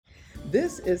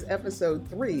This is episode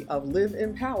 3 of Live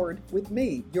Empowered with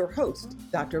me, your host,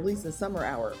 Dr. Lisa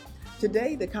Summerour.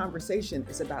 Today, the conversation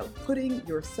is about putting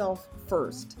yourself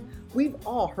first. We've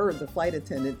all heard the flight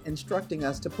attendant instructing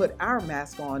us to put our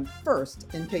mask on first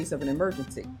in case of an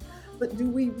emergency. But do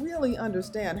we really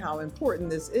understand how important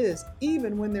this is,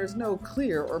 even when there's no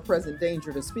clear or present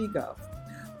danger to speak of?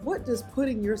 What does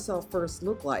putting yourself first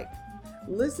look like?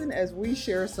 Listen as we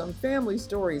share some family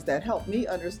stories that helped me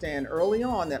understand early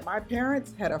on that my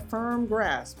parents had a firm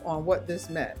grasp on what this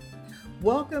meant.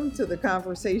 Welcome to the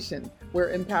conversation where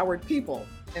empowered people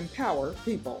empower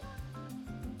people.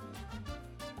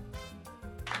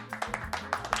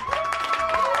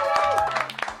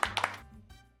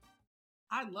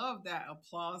 I love that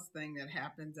applause thing that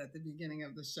happens at the beginning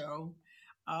of the show.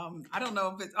 I don't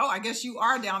know if it's, I guess you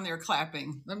are down there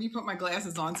clapping. Let me put my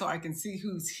glasses on so I can see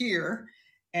who's here.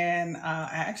 And I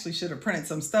actually should have printed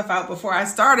some stuff out before I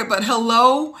started, but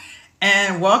hello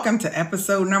and welcome to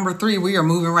episode number 3. We are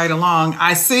moving right along.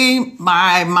 I see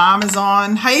my mom is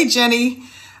on. Hey, Jenny.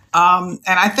 And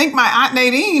I think my Aunt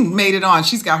Nadine made it on.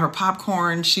 She's got her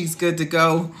popcorn. She's good to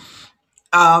go.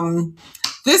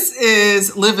 This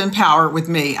is Live Empowered with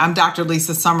me. I'm Dr.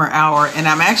 Lisa Summerour, and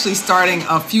I'm actually starting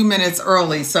a few minutes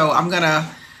early. So I'm gonna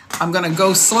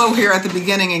go slow here at the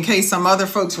beginning in case some other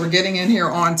folks were getting in here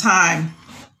on time.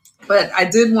 But I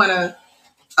did want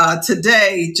to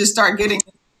today just start getting.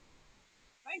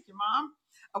 Thank you, Mom.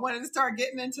 I wanted to start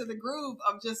getting into the groove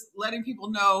of just letting people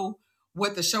know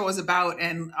what the show is about.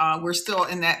 And we're still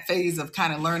in that phase of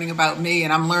kind of learning about me,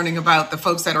 and I'm learning about the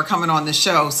folks that are coming on the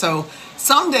show. So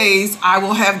some days I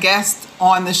will have guests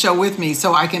on the show with me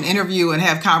so I can interview and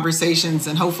have conversations,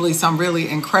 and hopefully some really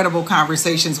incredible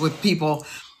conversations with people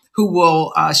who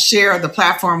will share the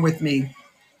platform with me.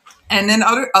 And then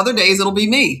other days it'll be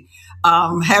me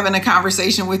having a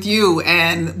conversation with you.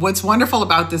 And what's wonderful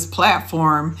about this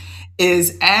platform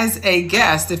is, as a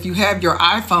guest, if you have your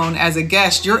iPhone as a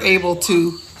guest, you're able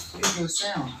to. There's no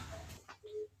sound.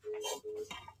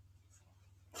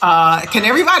 Can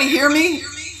everybody hear me?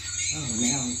 Oh,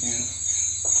 now we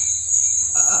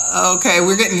can. Okay,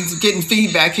 we're getting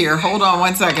feedback here. Hold on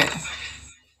one second.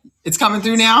 It's coming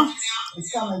through now?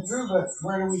 It's coming through, but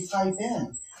where do we type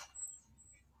in?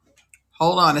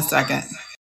 Hold on a second.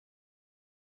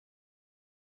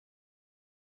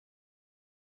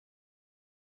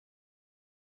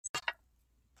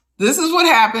 This is what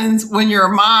happens when your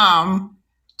mom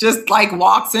just like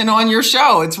walks in on your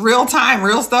show. It's real time,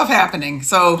 real stuff happening.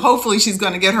 So hopefully she's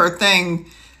going to get her thing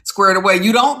squared away.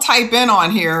 You don't type in on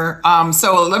here.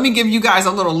 So let me give you guys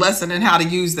a little lesson in how to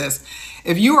use this.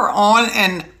 If you are on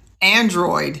an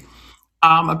Android,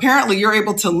 apparently you're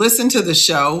able to listen to the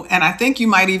show. And I think you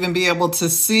might even be able to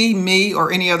see me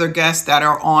or any other guests that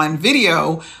are on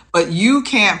video, but you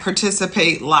can't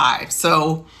participate live.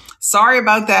 So sorry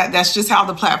about that. That's just how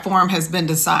the platform has been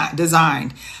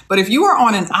designed. But if you are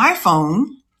on an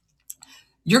iPhone,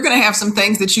 you're going to have some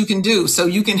things that you can do. So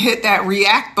you can hit that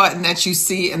react button that you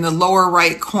see in the lower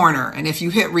right corner. And if you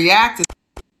hit react, and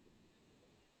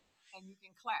you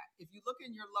can clap. If you look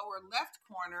in your lower left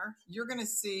corner, you're going to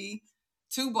see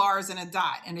 2 bars and a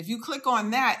dot. And if you click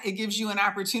on that, it gives you an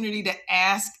opportunity to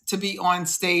ask to be on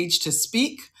stage to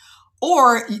speak.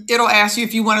 Or it'll ask you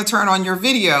if you want to turn on your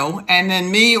video, and then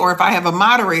me, or if I have a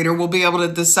moderator, will be able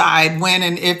to decide when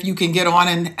and if you can get on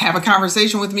and have a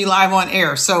conversation with me live on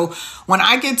air. So when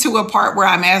I get to a part where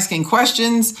I'm asking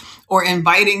questions or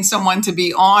inviting someone to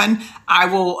be on, I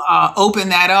will open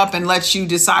that up and let you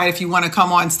decide if you want to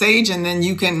come on stage, and then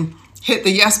you can hit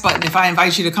the yes button if I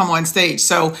invite you to come on stage.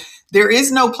 So there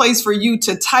is no place for you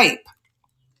to type.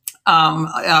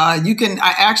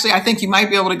 I think you might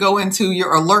be able to go into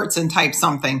your alerts and type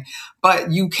something,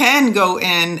 but you can go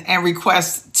in and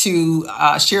request to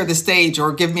share the stage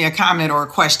or give me a comment or a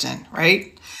question,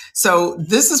 right? So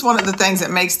this is one of the things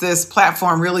that makes this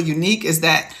platform really unique, is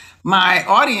that my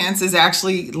audience is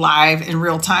actually live in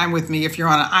real time with me if you're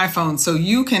on an iPhone. So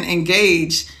you can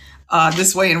engage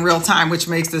this way in real time, which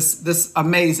makes this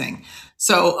amazing.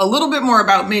 So a little bit more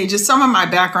about me, just some of my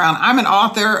background. I'm an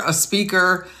author, a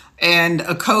speaker, and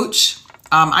a coach.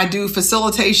 I do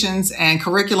facilitations and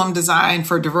curriculum design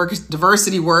for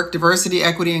diversity work, diversity,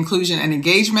 equity, inclusion, and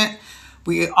engagement.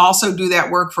 We also do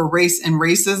that work for race and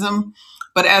racism.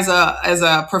 But as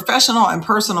a professional and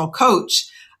personal coach,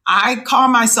 I call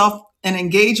myself an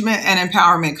engagement and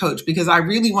empowerment coach, because I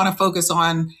really want to focus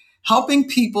on helping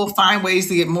people find ways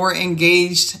to get more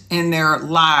engaged in their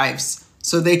lives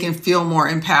so they can feel more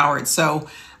empowered. So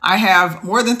I have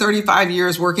more than 35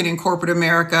 years working in corporate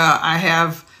America. I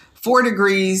have 4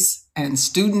 degrees and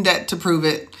student debt to prove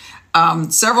it.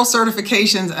 several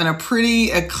certifications, and a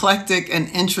pretty eclectic and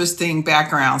interesting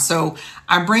background. So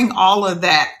I bring all of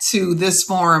that to this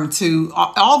forum, to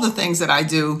all the things that I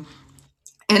do,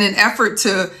 in an effort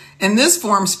to, in this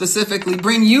forum specifically,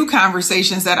 bring you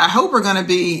conversations that I hope are going to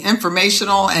be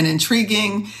informational and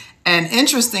intriguing and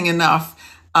interesting enough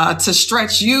to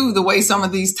stretch you the way some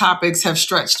of these topics have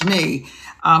stretched me.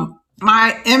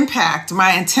 My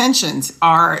intentions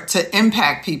are to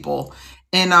impact people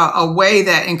in a way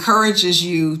that encourages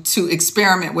you to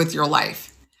experiment with your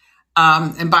life.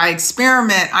 And by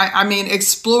experiment, I mean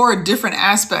explore different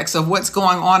aspects of what's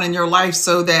going on in your life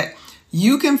so that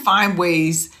you can find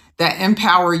ways that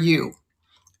empower you.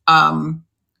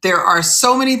 There are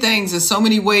so many things and so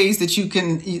many ways that you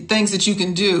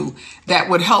can do that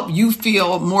would help you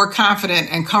feel more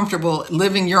confident and comfortable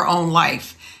living your own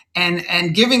life,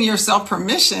 and giving yourself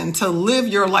permission to live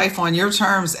your life on your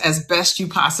terms as best you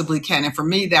possibly can. And for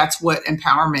me, that's what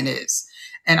empowerment is.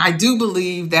 And I do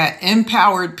believe that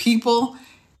empowered people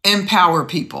empower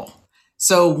people.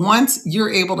 So once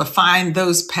you're able to find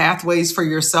those pathways for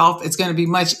yourself, it's going to be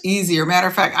much easier. Matter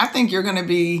of fact, I think you're going to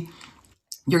be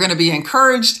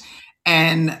encouraged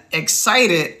and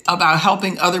excited about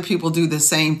helping other people do the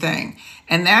same thing.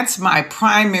 And that's my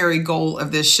primary goal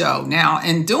of this show. Now,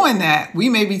 in doing that, we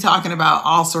may be talking about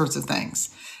all sorts of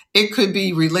things. It could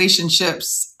be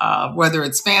relationships, whether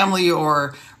it's family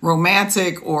or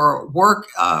romantic or work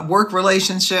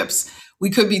relationships. We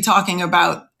could be talking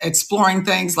about exploring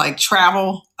things like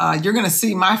travel. You're going to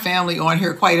see my family on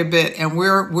here quite a bit, and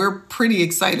we're pretty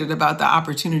excited about the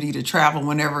opportunity to travel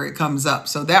whenever it comes up.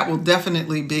 So that will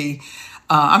definitely be.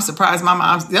 I'm surprised my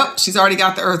mom's. Yep, she's already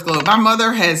got the Earth globe. My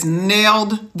mother has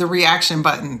nailed the reaction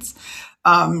buttons.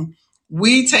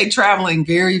 We take traveling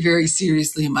very, very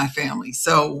seriously in my family.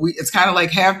 So it's kind of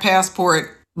like have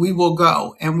passport, we will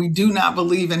go. And we do not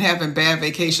believe in having bad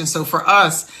vacations. So for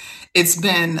us, it's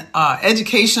been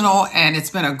educational, and it's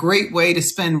been a great way to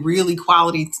spend really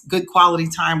good quality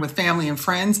time with family and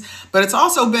friends. But it's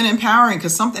also been empowering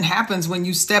because something happens when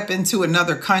you step into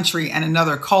another country and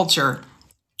another culture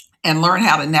and learn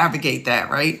how to navigate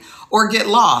that, right? Or get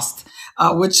lost,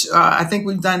 which I think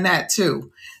we've done that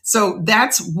too. So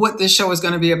that's what this show is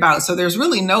going to be about. So there's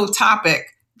really no topic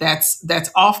that's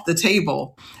off the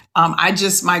table.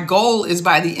 My goal is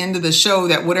by the end of the show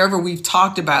that whatever we've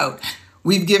talked about,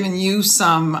 we've given you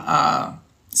some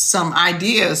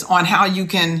ideas on how you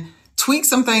can tweak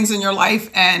some things in your life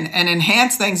and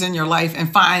enhance things in your life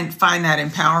and find that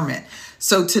empowerment.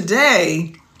 So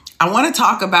today, I want to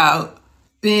talk about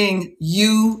being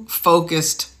you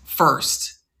focused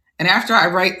first. And after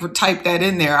I typed that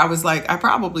in there, I was like, I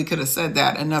probably could have said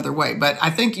that another way, but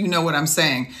I think you know what I'm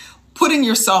saying. Putting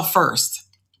yourself first.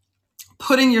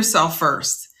 Putting yourself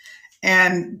first.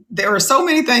 And there were so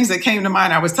many things that came to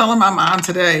mind. I was telling my mom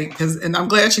today, and I'm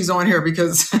glad she's on here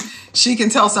because she can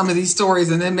tell some of these stories,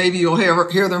 and then maybe you'll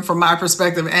hear them from my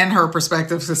perspective and her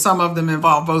perspective, because some of them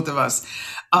involve both of us.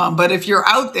 But if you're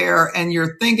out there and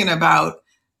you're thinking about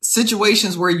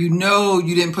situations where you know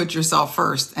you didn't put yourself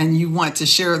first and you want to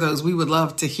share those, we would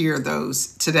love to hear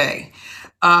those today.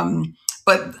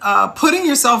 But putting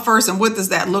yourself first, and what does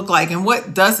that look like, and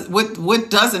what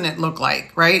doesn't it look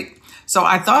like, right? So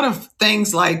I thought of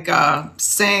things like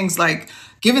sayings like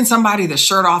giving somebody the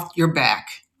shirt off your back.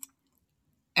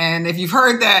 And if you've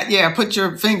heard that, yeah, put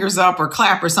your fingers up or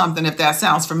clap or something if that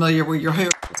sounds familiar with your hair.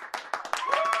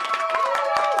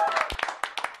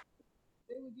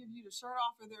 They would give you the shirt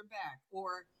off of their back,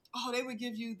 or they would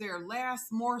give you their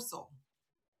last morsel.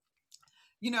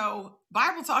 You know,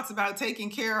 Bible talks about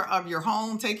taking care of your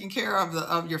home, taking care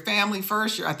of your family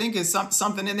first. I think it's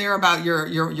something in there about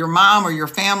your mom or your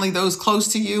family, those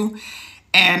close to you.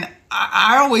 And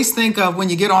I always think of when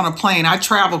you get on a plane. I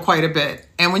travel quite a bit,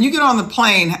 and when you get on the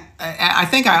plane, I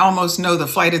think I almost know the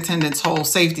flight attendant's whole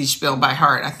safety spiel by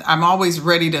heart. I'm always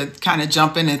ready to kind of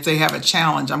jump in if they have a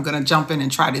challenge. I'm going to jump in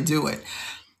and try to do it.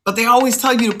 But they always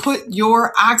tell you to put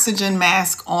your oxygen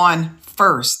mask on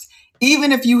first.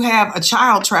 Even if you have a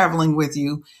child traveling with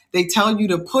you, they tell you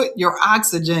to put your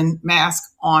oxygen mask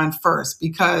on first,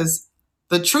 because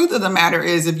the truth of the matter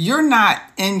is, if you're not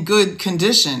in good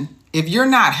condition, if you're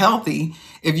not healthy,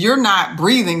 if you're not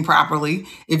breathing properly,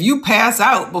 if you pass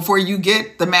out before you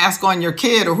get the mask on your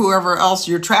kid or whoever else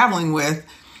you're traveling with,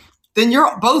 then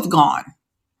you're both gone.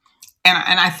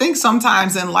 And I think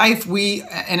sometimes in life, we,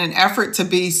 in an effort to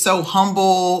be so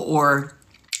humble or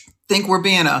think we're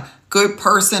being a good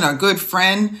person, a good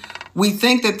friend. We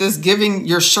think that this giving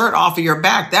your shirt off of your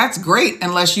back, that's great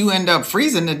unless you end up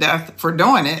freezing to death for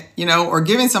doing it, or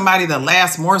giving somebody the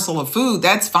last morsel of food.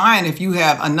 That's fine if you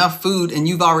have enough food and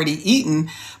you've already eaten.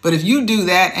 But if you do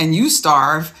that and you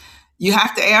starve, you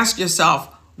have to ask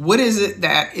yourself, what is it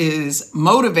that is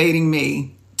motivating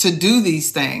me to do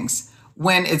these things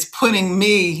when it's putting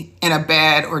me in a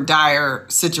bad or dire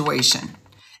situation?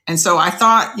 And so I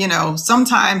thought,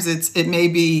 sometimes it may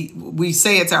be, we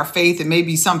say it's our faith, it may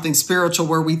be something spiritual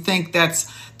where we think that's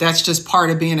just part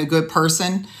of being a good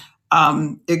person.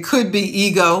 It could be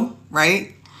ego,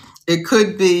 right? It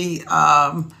could be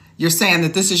you're saying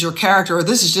that this is your character, or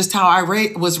this is just how I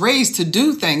was raised to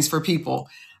do things for people.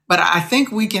 But I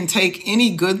think we can take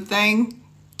any good thing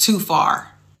too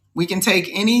far. We can take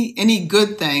any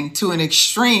good thing to an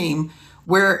extreme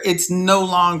where it's no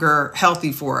longer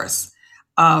healthy for us.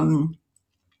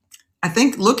 I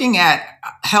think looking at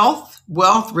health,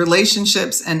 wealth,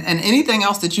 relationships, and anything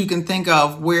else that you can think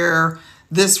of where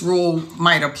this rule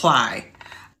might apply.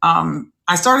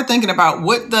 I started thinking about,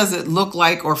 what does it look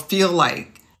like or feel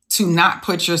like to not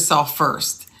put yourself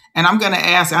first? And I'm going to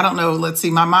ask, I don't know, let's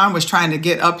see, my mom was trying to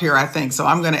get up here, I think. So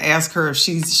I'm going to ask her if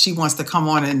she wants to come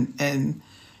on and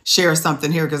share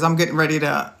something here, because I'm getting ready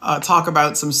to talk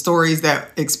about some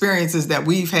experiences that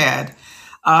we've had.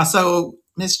 So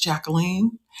Miss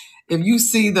Jacqueline, if you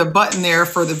see the button there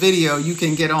for the video, you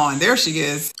can get on. There she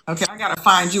is. Okay, I got to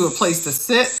find you a place to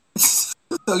sit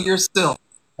so you're still.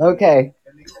 Okay.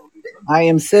 I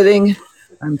am sitting.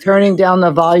 I'm turning down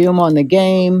the volume on the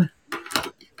game.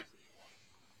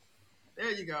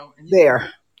 There you go. And there.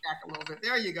 Back a little bit.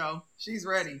 There you go. She's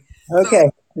ready. Okay.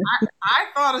 So I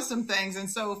thought of some things. And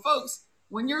so, folks,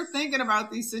 when you're thinking about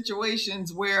these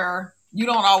situations where you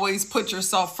don't always put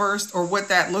yourself first, or what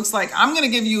that looks like, I'm going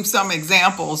to give you some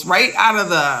examples right out of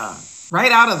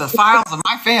the files of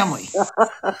my family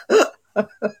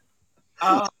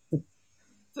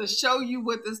to show you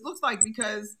what this looks like.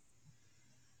 Because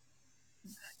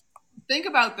think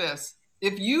about this.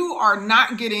 If you are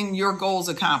not getting your goals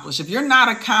accomplished, if you're not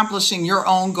accomplishing your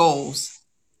own goals,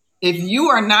 if you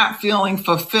are not feeling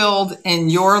fulfilled in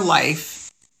your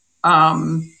life,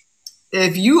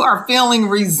 if you are feeling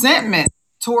resentment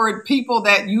toward people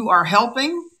that you are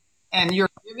helping and you're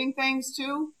giving things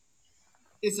to,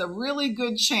 it's a really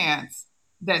good chance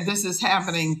that this is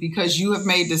happening because you have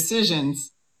made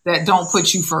decisions that don't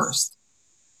put you first.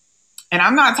 And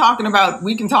I'm not talking about,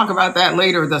 we can talk about that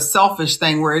later, the selfish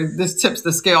thing where this tips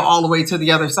the scale all the way to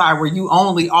the other side, where you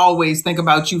only always think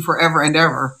about you forever and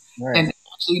ever, right, and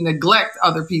actually neglect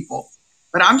other people.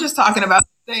 But I'm just talking about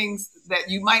things that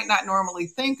you might not normally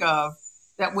think of,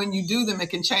 that when you do them, it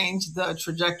can change the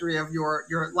trajectory of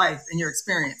your life and your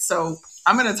experience. So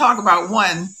I'm going to talk about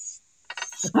one.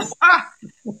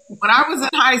 When I was in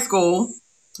high school,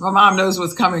 my mom knows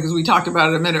what's coming because we talked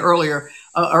about it a minute earlier.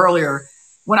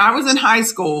 When I was in high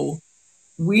school,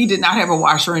 we did not have a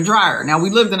washer and dryer. Now,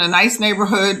 we lived in a nice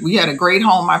neighborhood. We had a great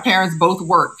home. My parents both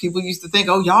worked. People used to think,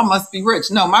 oh, y'all must be rich.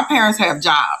 No, my parents have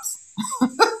jobs.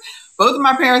 Both of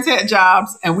my parents had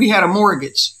jobs, and we had a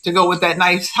mortgage to go with that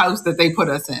nice house that they put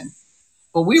us in.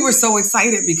 But we were so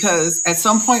excited because at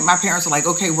some point my parents were like,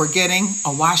 okay, we're getting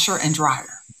a washer and dryer.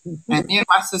 And me and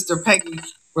my sister Peggy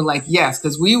were like, yes,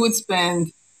 because we would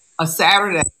spend a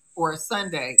Saturday or a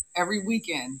Sunday every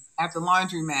weekend at the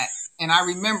laundromat. And I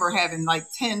remember having like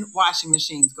 10 washing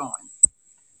machines going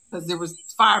because there was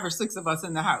 5 or 6 of us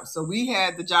in the house. So we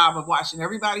had the job of washing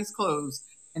everybody's clothes.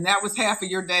 And that was half of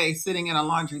your day sitting in a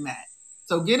laundromat.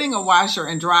 So getting a washer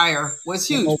and dryer was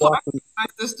huge. Plus, my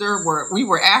sister we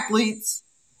were athletes.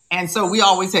 And so we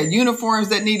always had uniforms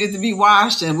that needed to be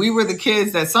washed. And we were the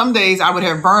kids that some days I would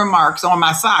have burn marks on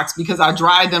my socks because I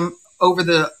dried them over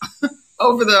the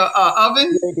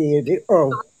oven.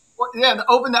 Oh. Yeah,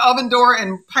 open the oven door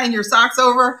and hang your socks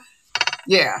over.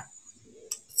 Yeah.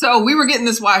 So we were getting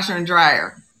this washer and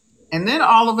dryer. And then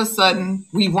all of a sudden,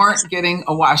 we weren't getting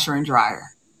a washer and dryer.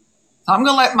 So I'm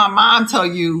going to let my mom tell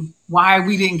you why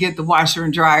we didn't get the washer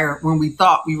and dryer when we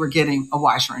thought we were getting a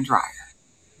washer and dryer.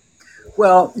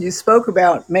 Well, you spoke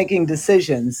about making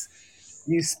decisions.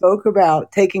 You spoke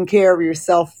about taking care of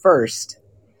yourself first.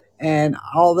 And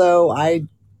although I'm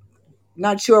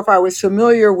not sure if I was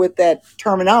familiar with that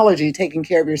terminology, taking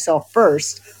care of yourself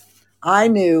first, I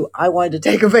knew I wanted to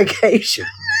take a vacation.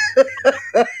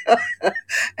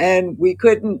 And we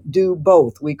couldn't do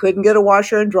both. We couldn't get a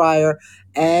washer and dryer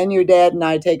and your dad and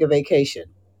I take a vacation.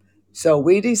 So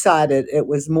we decided it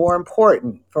was more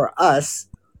important for us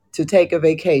to take a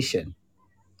vacation.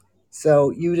 So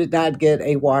you did not get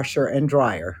a washer and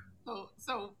dryer.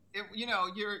 So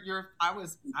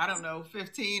I don't know,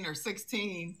 15 or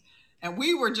 16, and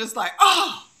we were just like,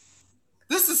 oh,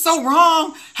 this is so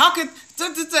wrong. How could,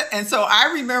 da, da, da. And so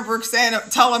I remember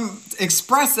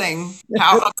expressing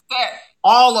how upset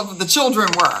all of the children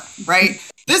were, right?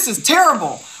 This is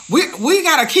terrible. We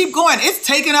got to keep going. It's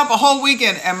taken up a whole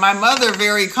weekend. And my mother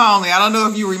very calmly, I don't know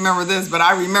if you remember this, but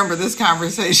I remember this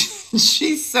conversation.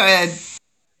 She said,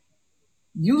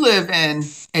 you live in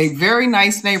a very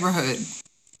nice neighborhood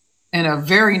in a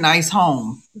very nice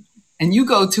home, and you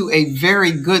go to a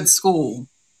very good school,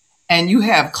 and you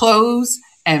have clothes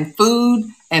and food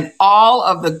and all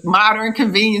of the modern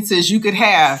conveniences you could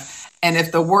have. And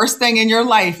if the worst thing in your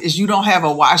life is you don't have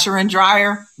a washer and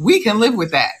dryer, we can live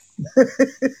with that.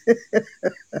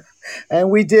 And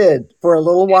we did for a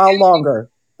little while longer.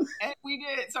 And we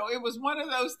did. So it was one of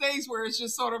those things where it's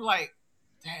just sort of like,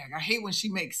 dang, I hate when she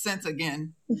makes sense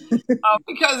again.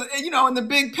 Because, in the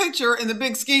big picture, in the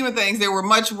big scheme of things, there were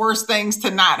much worse things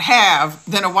to not have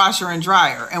than a washer and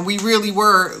dryer. And we really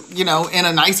were, in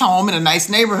a nice home, in a nice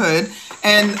neighborhood.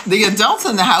 And the adults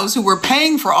in the house who were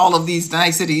paying for all of these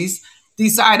niceties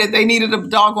decided they needed a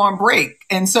doggone break.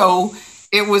 And so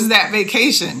it was that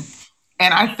vacation.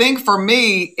 And I think for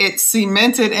me, it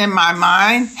cemented in my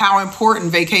mind how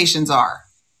important vacations are,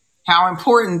 how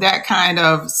important that kind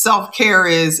of self-care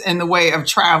is in the way of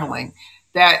traveling,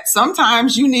 that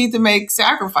sometimes you need to make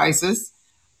sacrifices.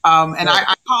 And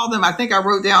I call them, I think I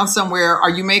wrote down somewhere, are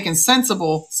you making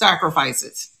sensible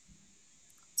sacrifices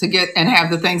to get and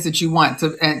have the things that you want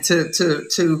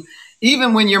to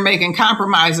even when you're making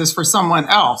compromises for someone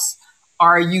else,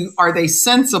 are they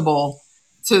sensible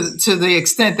to the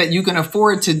extent that you can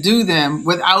afford to do them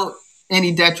without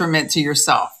any detriment to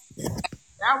yourself?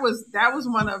 That was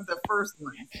one of the first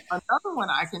ones. Another one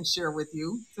I can share with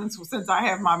you, since I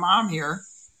have my mom here,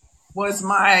 was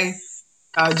my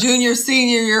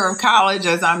senior year of college,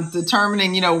 as I'm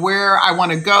determining, where I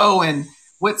want to go and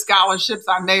what scholarships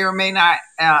I may or may not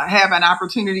have an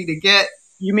opportunity to get.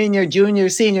 You mean your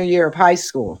senior year of high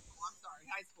school? Oh, I'm sorry,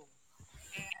 high school.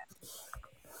 And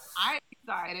I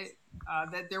decided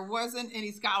that there wasn't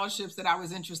any scholarships that I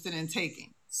was interested in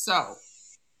taking. So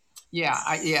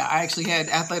I actually had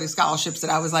athletic scholarships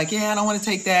that I was like, I don't want to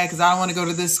take that because I don't want to go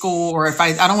to this school, or if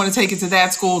I don't want to take it to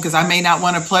that school because I may not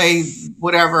want to play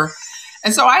whatever.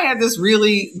 And so I had this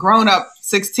really grown up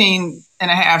 16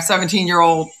 and a half,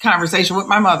 17-year-old conversation with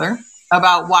my mother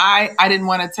about why I didn't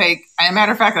want to take, as a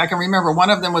matter of fact, I can remember one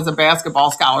of them was a basketball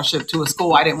scholarship to a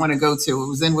school I didn't want to go to. It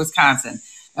was in Wisconsin.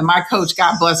 And my coach,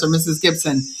 God bless her, Mrs.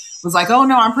 Gibson, was like, oh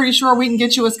no, I'm pretty sure we can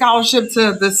get you a scholarship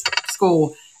to this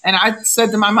school. And I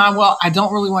said to my mom, well, I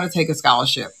don't really want to take a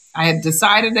scholarship. I had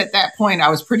decided at that point, I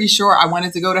was pretty sure I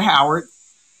wanted to go to Howard,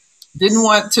 didn't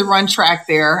want to run track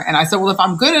there. And I said, well, if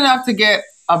I'm good enough to get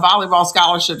a volleyball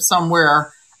scholarship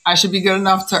somewhere, I should be good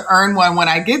enough to earn one when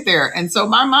I get there. And so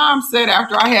my mom said,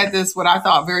 after I had this, what I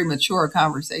thought very mature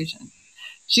conversation,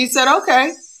 she said,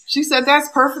 okay. She said, that's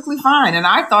perfectly fine. And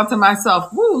I thought to myself,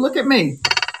 woo, look at me.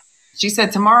 She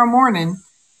said, tomorrow morning,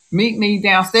 meet me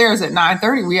downstairs at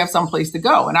 9:30. We have someplace to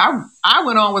go. And I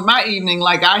went on with my evening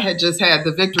like I had just had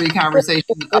the victory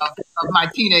conversation of my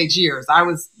teenage years. I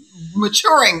was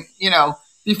maturing,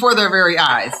 before their very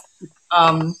eyes.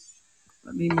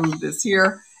 Let me move this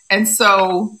here. And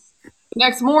so the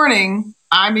next morning,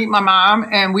 I meet my mom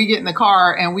and we get in the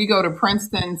car and we go to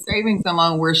Princeton Savings and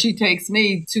Loan, where she takes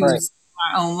me to my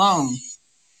own loan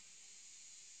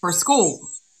for school.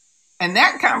 And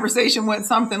that conversation went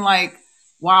something like,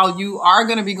 while you are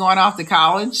going to be going off to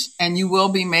college and you will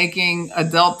be making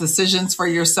adult decisions for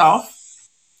yourself,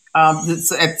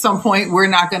 at some point, we're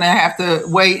not going to have to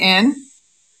weigh in.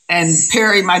 And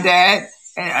Perry, my dad,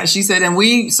 she said, and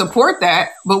we support that,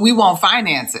 but we won't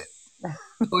finance it.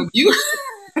 So if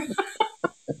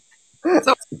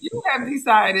you have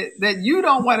decided that you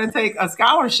don't want to take a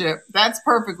scholarship, that's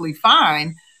perfectly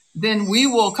fine. Then we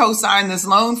will co-sign this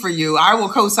loan for you. I will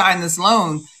co-sign this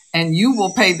loan and you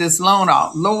will pay this loan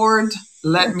off. Lord,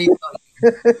 let me tell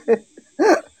you.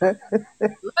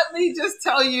 Let me just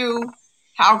tell you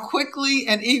how quickly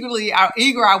and how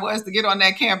eager I was to get on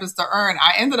that campus to earn.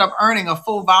 I ended up earning a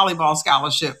full volleyball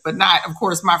scholarship, but not, of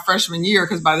course, my freshman year,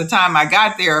 because by the time I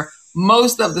got there,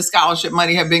 most of the scholarship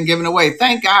money had been given away.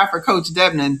 Thank God for Coach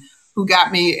Debnan, who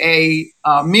got me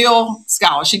a meal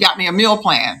scholarship. She got me a meal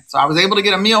plan. So I was able to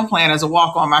get a meal plan as a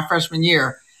walk-on my freshman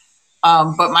year.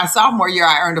 But my sophomore year,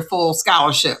 I earned a full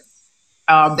scholarship.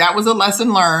 That was a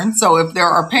lesson learned. So if there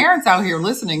are parents out here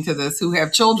listening to this who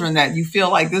have children that you feel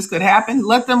like this could happen,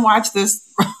 let them watch this.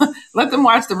 Let them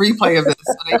watch the replay of this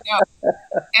so they know.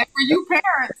 And for you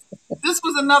parents, this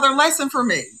was another lesson for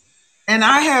me. And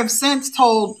I have since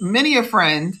told many a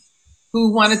friend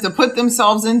who wanted to put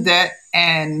themselves in debt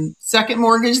and second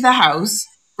mortgage the house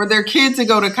for their kid to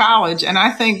go to college. And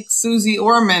I think Susie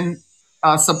Orman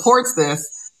supports this.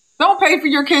 Don't pay for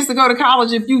your kids to go to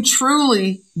college if you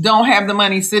truly don't have the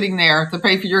money sitting there to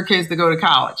pay for your kids to go to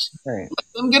college. Right. Let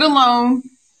them get a loan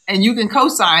and you can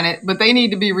co-sign it, but they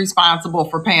need to be responsible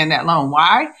for paying that loan.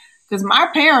 Why? Because my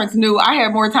parents knew I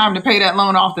had more time to pay that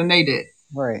loan off than they did.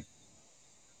 Right.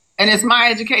 And it's my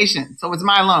education, so it's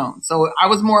my loan. So I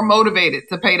was more motivated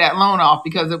to pay that loan off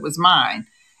because it was mine.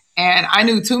 And I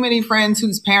knew too many friends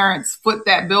whose parents foot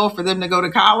that bill for them to go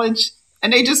to college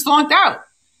and they just flunked out.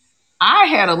 I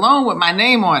had a loan with my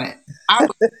name on it. I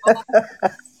was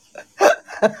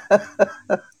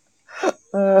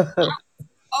Uh,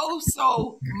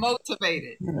 so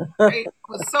motivated, right?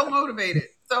 I was so motivated.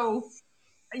 So,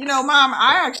 Mom,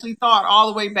 I actually thought all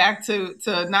the way back to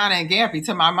Nana and Gampy,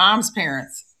 to my mom's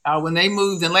parents, when they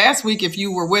moved. And last week, if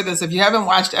you were with us, if you haven't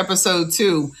watched episode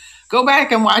 2, go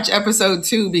back and watch episode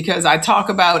 2 because I talk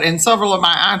about, and several of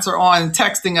my aunts are on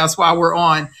texting us while we're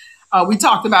on. We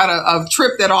talked about a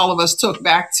trip that all of us took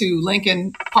back to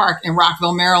Lincoln Park in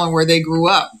Rockville, Maryland, where they grew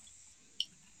up.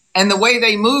 And the way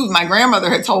they moved, my grandmother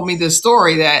had told me this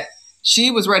story that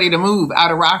she was ready to move out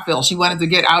of Rockville. She wanted to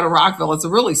get out of Rockville. It's a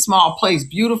really small place,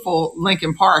 beautiful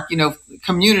Lincoln Park,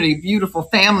 community, beautiful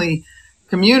family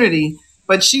community,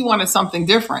 but she wanted something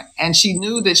different. And she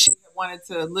knew that she wanted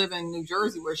to live in New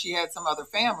Jersey where she had some other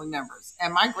family members.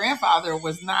 And my grandfather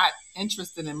was not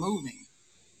interested in moving.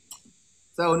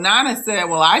 So Nana said,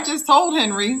 well, I just told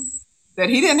Henry that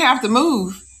he didn't have to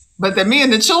move, but that me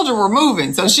and the children were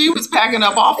moving. So she was packing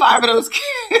up all 5 of those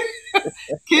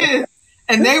kids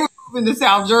and they were moving to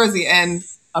South Jersey. And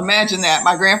imagine that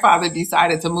my grandfather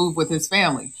decided to move with his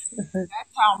family.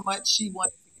 That's how much she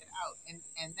wanted to get out.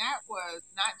 And that was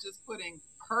not just putting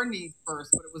her needs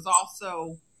first, but it was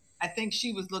also, I think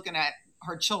she was looking at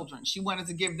her children. She wanted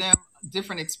to give them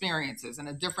different experiences and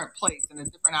a different place and a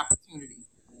different opportunity.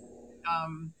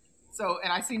 Um,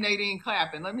 and I see Nadine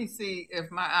clapping. Let me see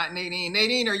if my aunt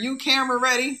Nadine, are you camera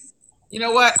ready? You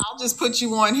know what? I'll just put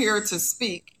you on here to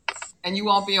speak and you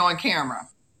won't be on camera.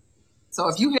 So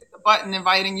if you hit the button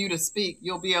inviting you to speak,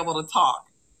 you'll be able to talk.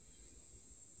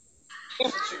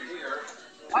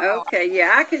 Uh-oh. Okay,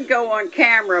 yeah, I can go on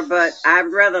camera, but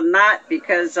I'd rather not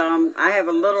because I have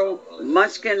a little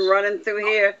munchkin running through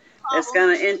here that's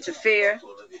Problem. gonna interfere.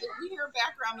 We hear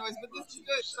background noise, but this is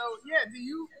good. So yeah, can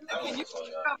you think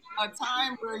of a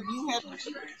time where you had to put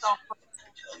yourself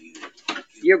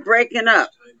You're breaking up.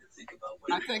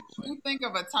 I think, can you think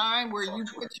of a time where you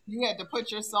had to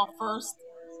put yourself first,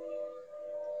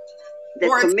 That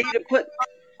or for me to put,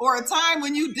 a time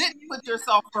when you didn't put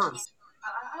yourself first?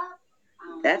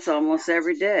 that's almost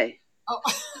every day. Oh,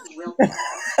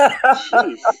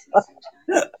 Jeez.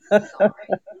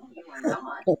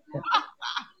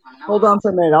 Hold on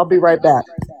for a minute. I'll be right back.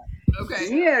 okay.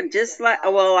 Yeah, just like,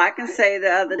 well, I can say the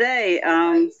other day,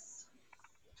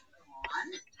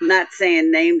 not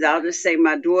saying names, I'll just say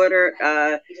my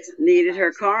daughter needed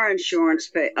her car insurance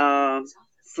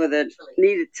for the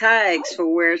needed tags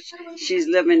for where she's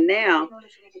living now.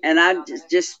 And I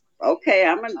just okay,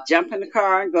 I'm going to jump in the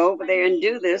car and go over there and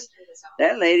do this.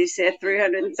 That lady said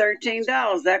 $313.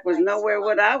 That was nowhere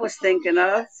what I was thinking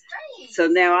of. So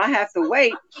now I have to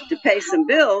wait to pay some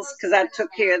bills because I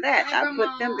took care of that. I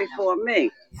put them before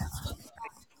me.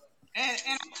 And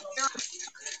there are times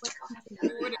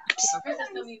when you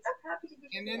can do it,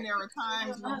 and then there are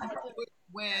times when you do it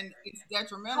when it's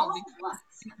detrimental because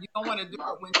you don't want to do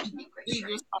it when you leave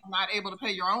yourself not able to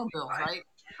pay your own bills, right?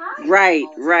 Right,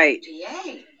 right.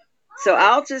 So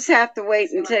I'll just have to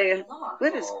wait until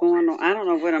what is going on. I don't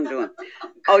know what I'm doing.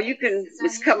 Oh, you can.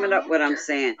 It's coming up what I'm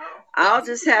saying. I'll Yes.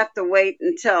 just have to wait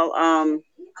until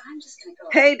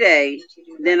payday.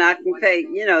 Then I can pay,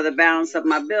 the balance of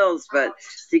my bills. But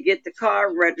to get the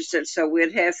car registered, so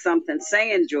we'd have something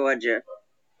saying Georgia.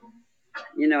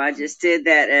 I just did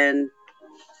that, and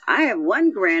I have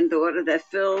one granddaughter that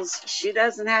feels she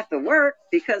doesn't have to work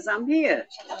because I'm here.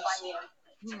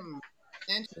 Hmm.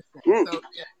 Interesting. Mm. So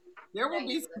yeah, there will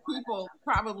be some people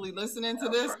probably listening to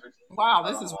this. Wow,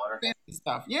 this is real family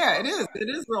stuff. Yeah, it is. It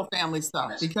is real family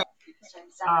stuff because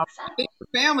I think the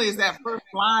family is that first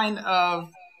line of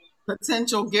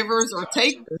potential givers or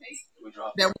takers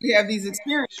that we have these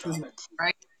experiences with,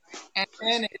 right? And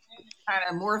then it kind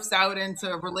of morphs out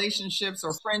into relationships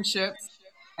or friendships,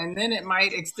 and then it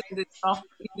might extend itself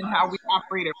to even how we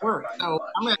operate at work. So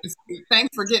I'm going to say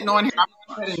thanks for getting on here. I'm going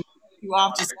to go ahead and you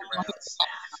off just so we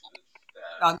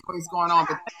don't hear noise going on,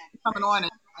 but thanks for coming on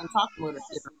and talking with us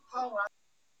here.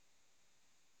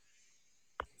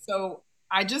 So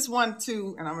I just want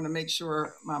to, and I'm going to make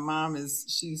sure my mom is,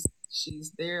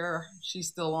 she's there. She's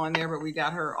still on there, but we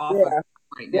got her off of Yeah,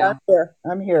 right yeah, I'm now. here.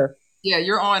 I'm here. Yeah,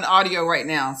 you're on audio right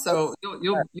now. So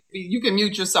you can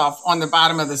mute yourself on the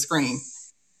bottom of the screen.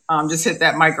 Just hit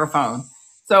that microphone.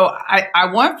 So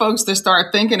I want folks to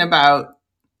start thinking about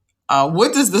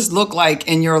what does this look like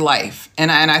in your life? And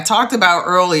I talked about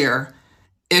earlier,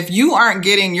 if you aren't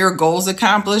getting your goals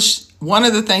accomplished, one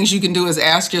of the things you can do is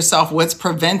ask yourself what's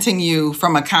preventing you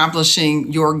from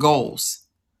accomplishing your goals.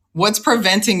 What's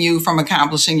preventing you from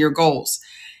accomplishing your goals?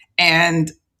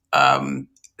 And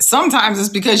sometimes it's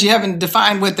because you haven't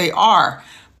defined what they are.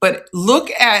 But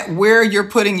look at where you're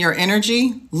putting your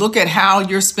energy, look at how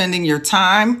you're spending your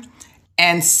time,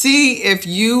 and see if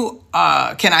you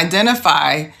can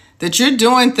identify that you're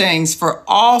doing things for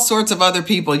all sorts of other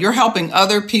people. You're helping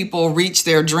other people reach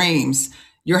their dreams.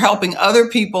 You're helping other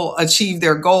people achieve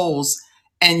their goals,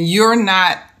 and you're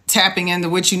not tapping into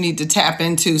what you need to tap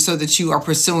into so that you are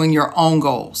pursuing your own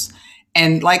goals.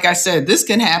 And like I said, this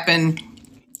can happen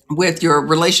with your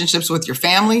relationships with your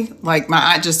family. Like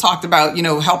my aunt just talked about,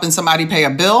 helping somebody pay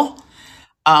a bill.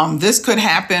 This could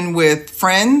happen with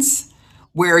friends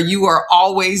where you are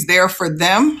always there for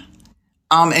them,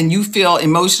 and you feel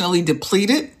emotionally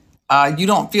depleted. You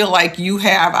don't feel like you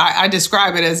have, I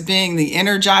describe it as being the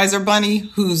Energizer bunny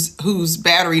whose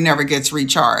battery never gets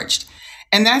recharged.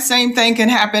 And that same thing can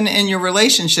happen in your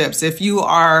relationships. If you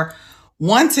are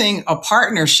wanting a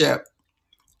partnership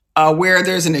where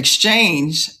there's an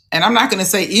exchange, and I'm not going to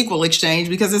say equal exchange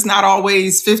because it's not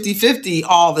always 50-50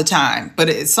 all the time, but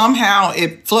somehow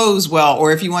it flows well.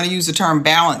 Or if you want to use the term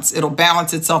balance, it'll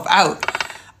balance itself out.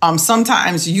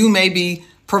 Sometimes you may be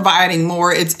providing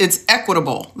more. It's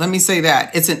equitable. Let me say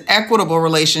that. It's an equitable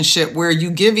relationship where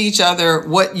you give each other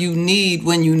what you need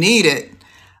when you need it,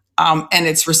 and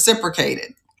it's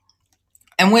reciprocated.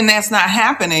 And when that's not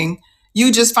happening,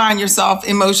 you just find yourself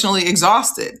emotionally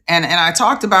exhausted. And I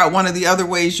talked about one of the other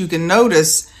ways you can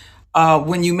notice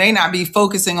when you may not be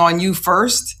focusing on you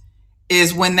first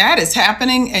is when that is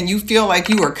happening and you feel like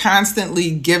you are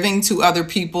constantly giving to other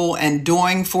people and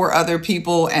doing for other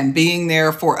people and being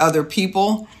there for other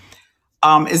people,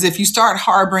 is if you start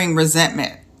harboring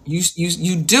resentment.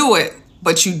 You do it,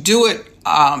 but you do it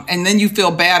and then you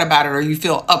feel bad about it or you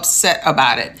feel upset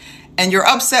about it. And you're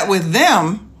upset with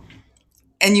them,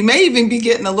 and you may even be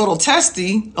getting a little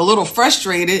testy, a little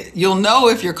frustrated. You'll know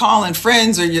if you're calling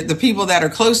friends or the people that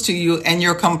are close to you and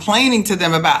you're complaining to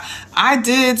them about, I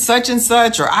did such and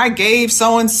such, or I gave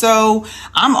so and so,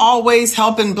 I'm always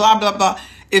helping, blah, blah, blah.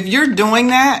 If you're doing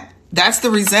that, that's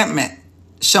the resentment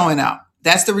showing up.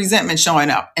 That's the resentment showing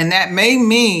up. And that may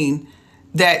mean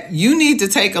that you need to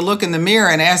take a look in the mirror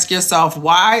and ask yourself,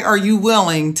 why are you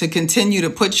willing to continue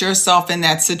to put yourself in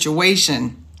that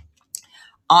situation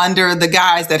under the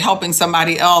guise that helping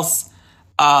somebody else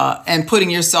and putting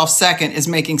yourself second is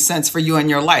making sense for you in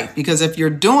your life? Because if you're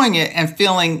doing it and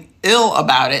feeling ill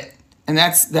about it, and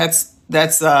that's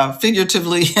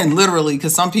figuratively and literally,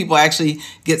 because some people actually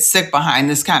get sick behind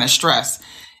this kind of stress.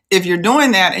 If you're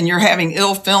doing that and you're having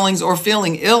ill feelings or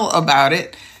feeling ill about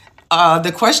it,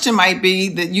 the question might be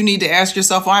that you need to ask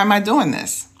yourself, why am I doing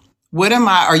this?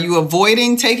 Are you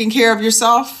avoiding taking care of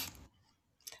yourself?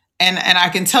 And I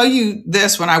can tell you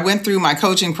this, when I went through my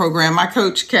coaching program, my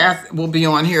coach, Kath, will be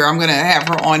on here. I'm going to have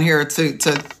her on here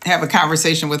to have a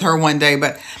conversation with her one day.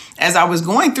 But as I was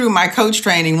going through my coach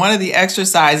training, one of the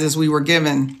exercises we were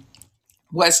given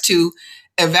was to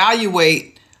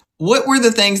evaluate what were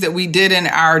the things that we did in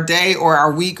our day or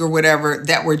our week or whatever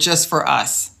that were just for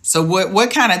us. So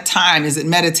what kind of time? Is it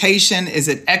meditation? Is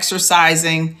it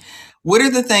exercising? What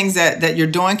are the things that you're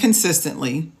doing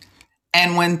consistently?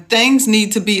 And when things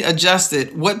need to be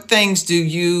adjusted, what things do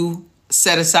you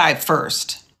set aside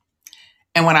first?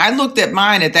 And when I looked at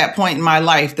mine at that point in my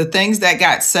life, the things that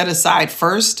got set aside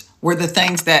first were the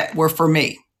things that were for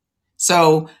me.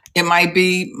 So it might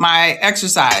be my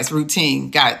exercise routine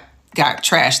got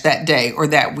trashed that day or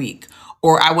that week,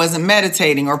 or I wasn't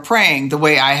meditating or praying the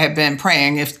way I had been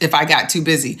praying if I got too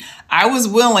busy. I was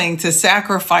willing to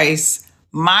sacrifice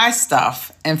my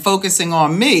stuff and focusing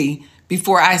on me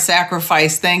before I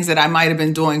sacrifice things that I might have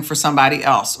been doing for somebody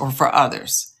else or for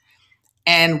others.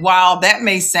 And while that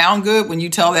may sound good when you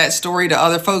tell that story to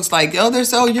other folks, like,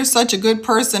 oh, you're such a good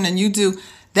person and you do,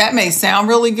 that may sound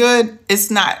really good.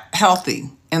 It's not healthy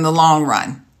in the long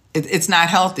run. It's not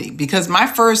healthy because my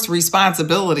first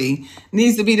responsibility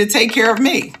needs to be to take care of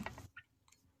me,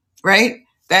 right?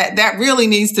 That really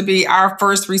needs to be our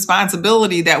first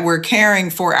responsibility, that we're caring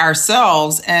for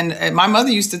ourselves. And my mother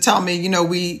used to tell me,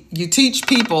 you teach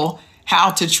people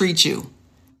how to treat you.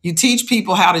 You teach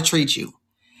people how to treat you.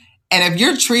 And if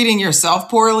you're treating yourself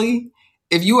poorly,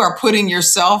 if you are putting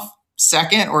yourself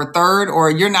second or third, or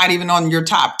you're not even on your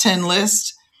top 10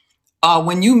 list,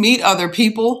 when you meet other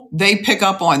people, they pick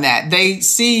up on that. They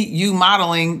see you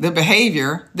modeling the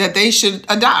behavior that they should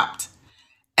adopt.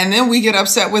 And then we get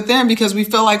upset with them because we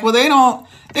feel like, well, they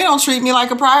don't treat me like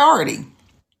a priority.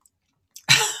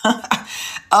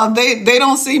 They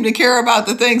don't seem to care about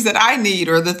the things that I need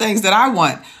or the things that I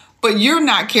want. But you're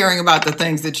not caring about the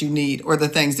things that you need or the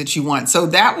things that you want. So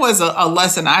that was a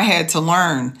lesson I had to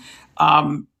learn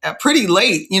pretty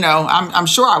late. I'm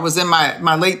sure I was in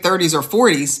my late 30s or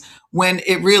 40s when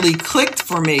it really clicked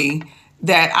for me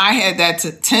that I had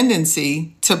that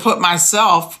tendency to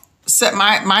set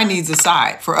my needs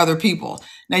aside for other people.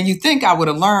 Now, you think I would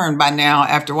have learned by now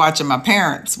after watching my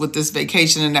parents with this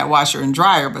vacation and that washer and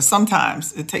dryer, but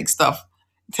sometimes it takes stuff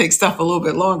a little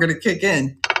bit longer to kick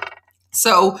in.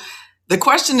 So the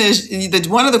question is,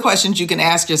 one of the questions you can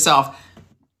ask yourself,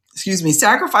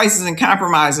 sacrifices and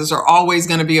compromises are always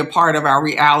going to be a part of our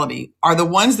reality. Are the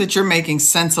ones that you're making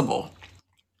sensible?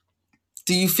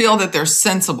 Do you feel that they're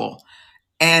sensible?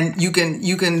 And you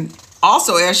can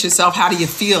also ask yourself, how do you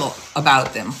feel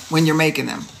about them when you're making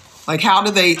them? Like, how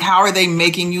are they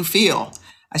making you feel?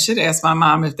 I should ask my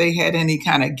mom if they had any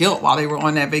kind of guilt while they were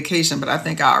on that vacation, but I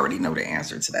think I already know the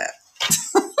answer to that.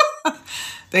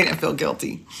 They didn't feel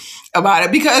guilty about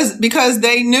it because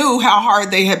they knew how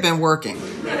hard they had been working.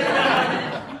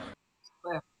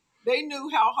 They knew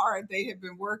how hard they had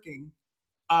been working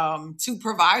to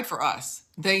provide for us.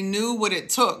 They knew what it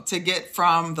took to get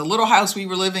from the little house we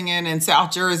were living in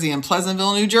South Jersey and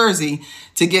Pleasantville, New Jersey,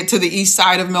 to get to the east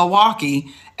side of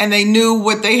Milwaukee. And they knew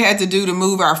what they had to do to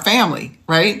move our family,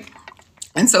 right?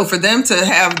 And so for them to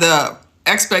have the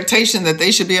expectation that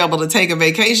they should be able to take a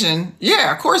vacation,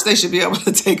 yeah, of course they should be able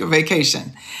to take a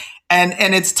vacation.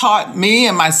 And it's taught me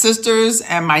and my sisters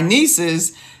and my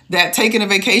nieces that taking a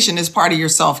vacation is part of your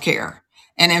self-care.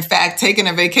 And in fact, taking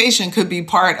a vacation could be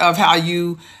part of how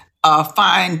you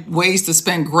find ways to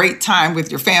spend great time with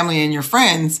your family and your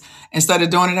friends. Instead of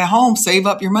doing it at home, save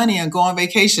up your money and go on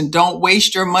vacation. Don't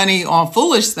waste your money on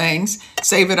foolish things.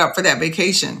 Save it up for that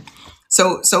vacation.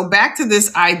 So back to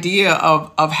this idea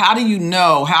of how do you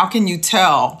know, how can you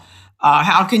tell,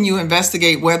 how can you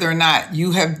investigate whether or not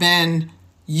you have been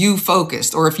you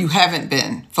focused, or if you haven't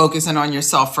been focusing on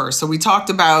yourself first. So we talked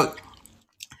about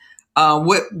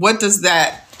what does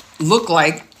that look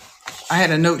like? I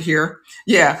had a note here.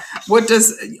 Yeah.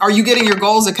 Are you getting your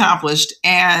goals accomplished?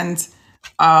 And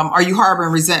are you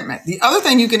harboring resentment? The other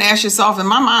thing you can ask yourself, and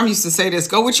my mom used to say this,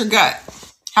 go with your gut.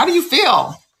 How do you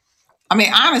feel? I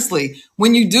mean, honestly,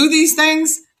 when you do these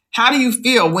things, how do you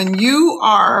feel when you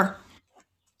are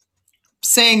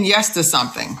saying yes to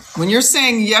something? When you're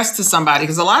saying yes to somebody,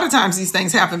 because a lot of times these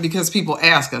things happen because people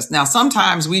ask us. Now,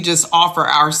 sometimes we just offer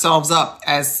ourselves up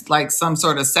as like some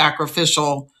sort of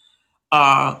sacrificial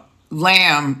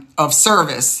lamb of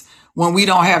service when we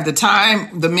don't have the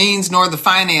time, the means, nor the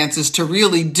finances to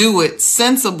really do it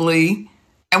sensibly,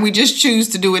 and we just choose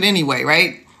to do it anyway,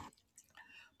 right?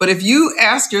 But if you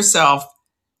ask yourself,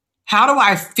 how do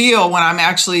I feel when I'm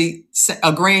actually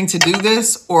agreeing to do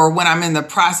this, or when I'm in the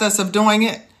process of doing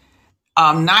it?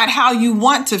 Not how you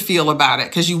want to feel about it,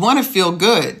 because you want to feel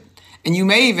good. And you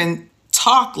may even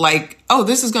talk like, oh,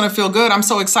 this is going to feel good. I'm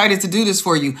so excited to do this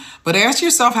for you. But ask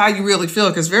yourself how you really feel,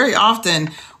 because very often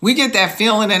we get that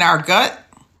feeling in our gut,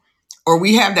 or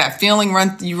we have that feeling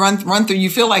run through, you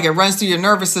feel like it runs through your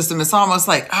nervous system. It's almost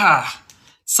like,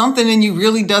 something in you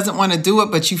really doesn't want to do it,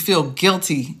 but you feel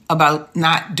guilty about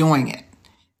not doing it.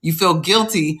 You feel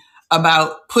guilty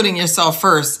about putting yourself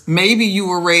first. Maybe you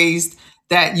were raised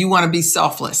that you want to be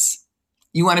selfless,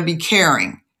 you want to be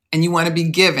caring, and you want to be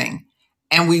giving.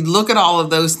 And we look at all of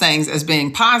those things as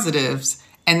being positives,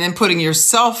 and then putting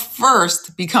yourself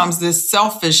first becomes this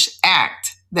selfish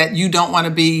act that you don't want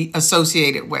to be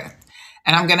associated with.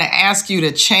 And I'm going to ask you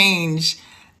to change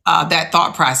that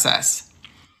thought process.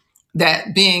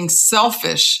 That being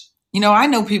selfish, I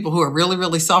know people who are really,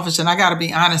 really selfish, and I got to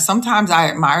be honest, sometimes I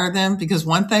admire them, because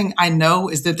one thing I know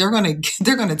is that they're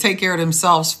going to take care of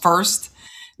themselves first.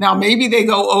 Now, maybe they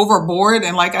go overboard,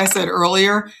 and like I said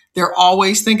earlier, they're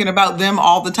always thinking about them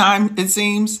all the time, it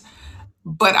seems.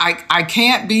 But I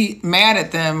can't be mad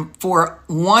at them for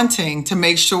wanting to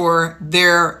make sure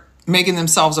they're making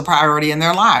themselves a priority in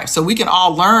their lives. So we can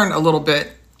all learn a little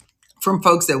bit from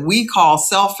folks that we call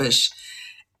selfish,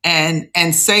 and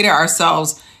say to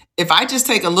ourselves, if I just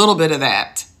take a little bit of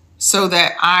that so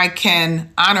that I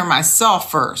can honor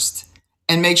myself first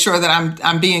and make sure that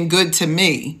I'm being good to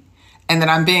me, and that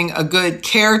I'm being a good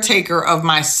caretaker of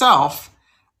myself,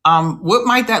 what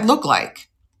might that look like?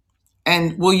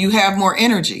 And will you have more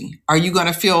energy? Are you going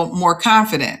to feel more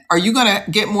confident? Are you going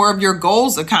to get more of your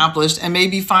goals accomplished and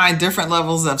maybe find different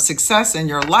levels of success in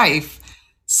your life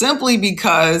simply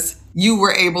because you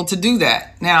were able to do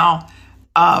that? Now,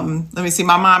 let me see.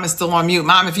 My mom is still on mute.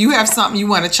 Mom, if you have something you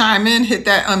want to chime in, hit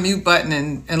that unmute button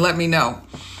and let me know.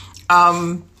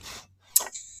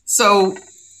 So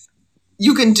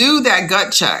you can do that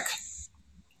gut check,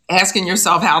 asking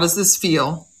yourself, how does this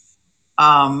feel?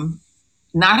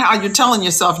 Not how you're telling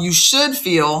yourself you should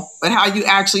feel, but how you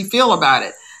actually feel about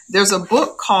it. There's a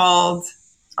book called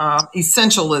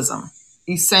Essentialism.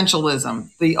 Essentialism.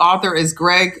 The author is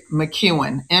Greg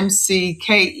McKeown,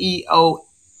 McKeown.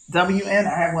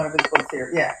 I have one of his books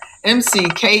here. Yeah,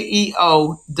 McKeown.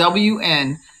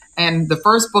 And the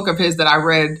first book of his that I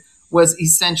read was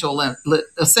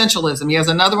Essentialism. He has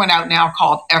another one out now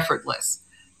called Effortless.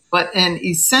 But in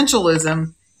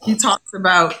Essentialism, he talks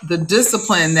about the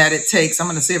discipline that it takes. I'm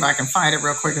going to see if I can find it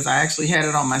real quick because I actually had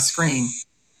it on my screen.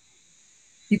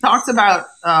 He talks about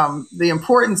the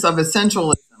importance of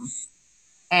essentialism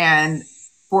and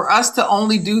for us to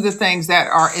only do the things that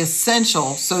are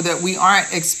essential so that we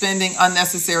aren't expending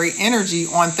unnecessary energy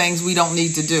on things we don't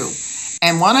need to do.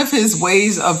 And one of his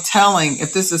ways of telling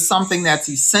if this is something that's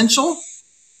essential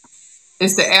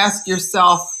is to ask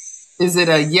yourself, is it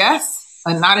a yes?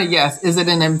 Not a yes. Is it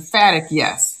an emphatic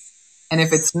yes? And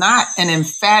if it's not an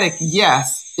emphatic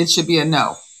yes, it should be a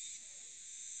no.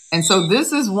 And so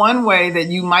this is one way that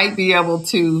you might be able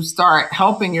to start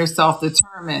helping yourself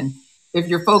determine if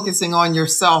you're focusing on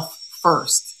yourself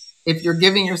first, if you're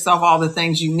giving yourself all the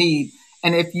things you need,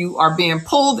 and if you are being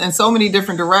pulled in so many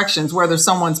different directions, whether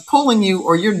someone's pulling you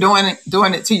or you're doing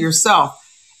it to yourself.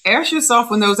 Ask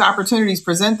yourself when those opportunities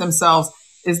present themselves,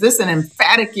 is this an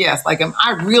emphatic yes? Like, am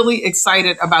I really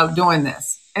excited about doing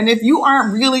this? And if you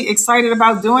aren't really excited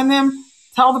about doing them,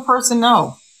 tell the person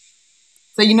no.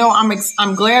 Say,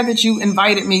 I'm glad that you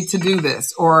invited me to do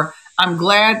this, or I'm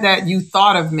glad that you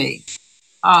thought of me.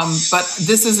 But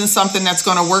this isn't something that's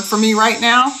going to work for me right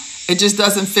now. It just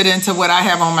doesn't fit into what I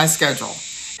have on my schedule.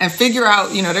 And figure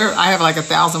out, I have like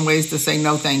 1,000 ways to say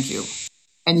no, thank you.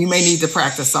 And you may need to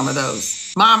practice some of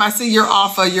those. Mom, I see you're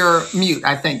off of your mute,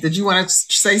 I think. Did you want to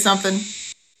say something?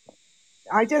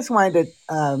 I just wanted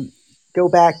to go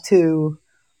back to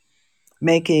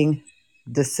making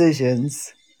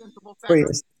decisions for,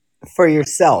 your, for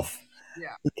yourself.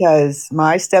 Yeah. Because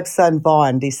my stepson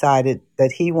Vaughn decided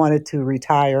that he wanted to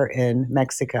retire in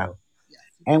Mexico.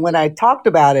 And when I talked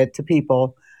about it to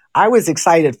people, I was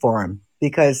excited for him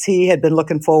because he had been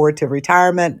looking forward to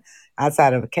retirement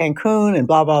outside of Cancun and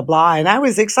blah, blah, blah. And I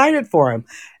was excited for him.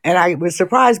 And I was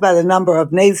surprised by the number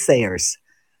of naysayers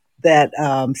that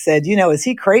said, is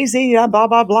he crazy? Blah,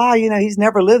 blah, blah. He's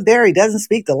never lived there. He doesn't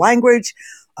speak the language.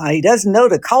 He doesn't know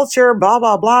the culture, blah,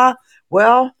 blah, blah.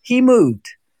 Well, he moved.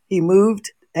 He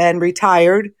moved and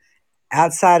retired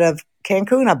outside of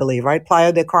Cancun, I believe, right?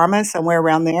 Playa del Carmen, somewhere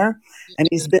around there. And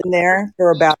he's been there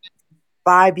for about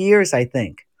 5 years, I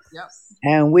think. Yep.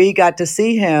 And we got to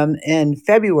see him in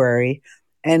February,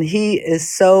 and he is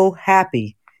so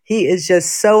happy. He is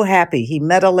just so happy. He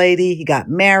met a lady, he got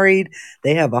married,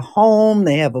 they have a home,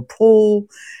 they have a pool,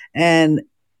 and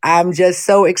I'm just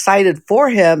so excited for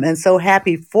him and so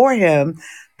happy for him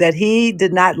that he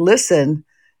did not listen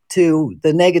to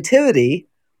the negativity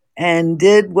and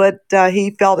did what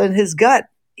he felt in his gut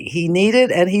he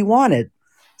needed and he wanted.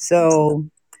 So,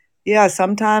 yeah,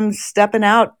 sometimes stepping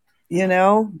out,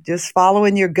 just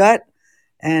following your gut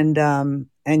and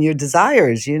your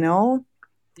desires,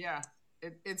 Yeah.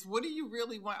 It's what do you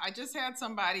really want? I just had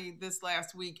somebody this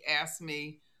last week ask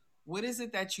me, what is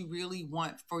it that you really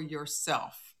want for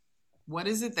yourself? What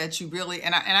is it that you really,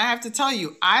 and I have to tell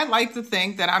you, I like to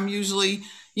think that I'm usually,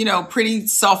 pretty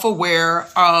self-aware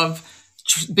of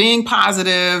being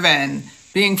positive and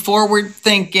being forward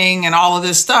thinking and all of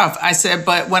this stuff. I said,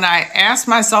 but when I asked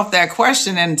myself that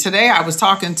question, and today I was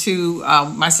talking to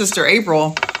my sister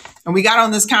April, and we got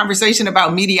on this conversation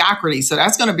about mediocrity. So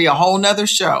that's going to be a whole nother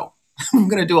show. I'm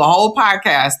going to do a whole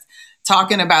podcast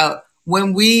talking about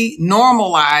when we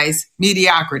normalize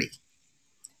mediocrity,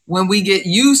 when we get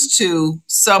used to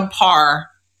subpar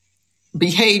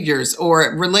behaviors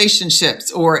or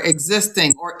relationships or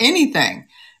existing or anything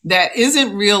that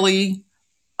isn't really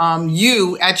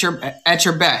you at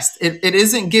your best. It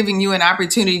isn't giving you an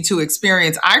opportunity to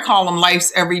experience. I call them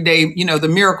life's everyday, the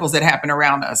miracles that happen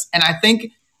around us. And I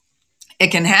think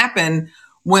it can happen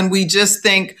when we just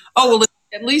think, oh, well,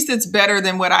 at least it's better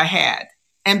than what I had.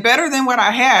 And better than what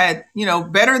I had,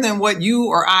 better than what you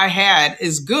or I had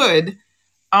is good.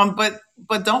 But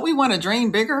don't we want to dream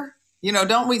bigger?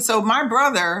 Don't we? So my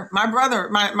mom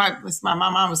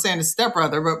was saying his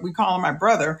stepbrother, but we call him my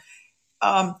brother.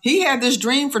 He had this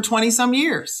dream for 20 some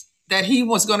years that he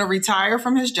was going to retire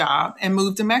from his job and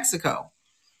move to Mexico.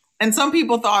 And some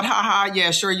people thought, haha,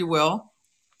 yeah, sure you will.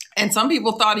 And some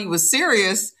people thought he was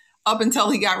serious up until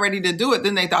he got ready to do it.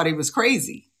 Then they thought he was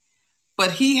crazy.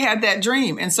 But he had that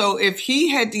dream. And so if he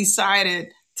had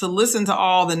decided to listen to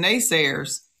all the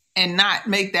naysayers and not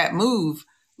make that move,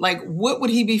 like what would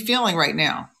he be feeling right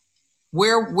now?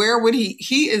 Where would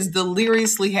he is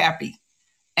deliriously happy.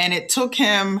 And it took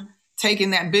him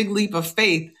taking that big leap of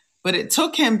faith, but it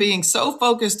took him being so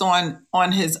focused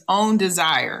on his own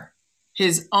desire,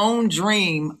 his own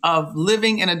dream of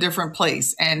living in a different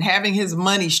place and having his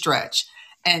money stretch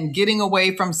and getting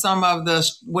away from some of the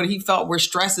what he felt were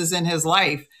stresses in his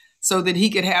life so that he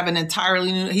could have an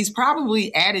entirely new. He's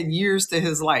probably added years to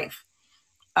his life.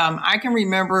 I can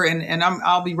remember, and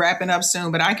I'll be wrapping up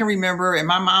soon, but I can remember, and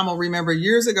my mom will remember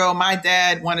years ago, my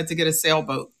dad wanted to get a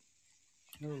sailboat.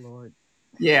 Oh, Lord.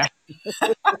 Yeah.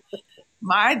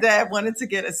 My dad wanted to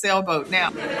get a sailboat.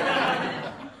 Now,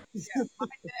 yeah, my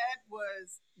dad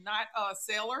was not a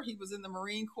sailor. He was in the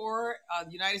Marine Corps,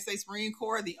 the United States Marine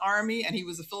Corps, the Army, and he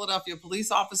was a Philadelphia police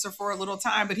officer for a little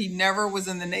time, but he never was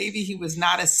in the Navy. He was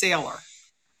not a sailor.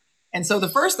 And so the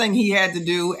first thing he had to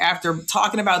do after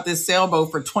talking about this sailboat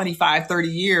for 25, 30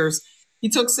 years, he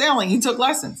took sailing. He took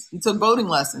lessons. He took boating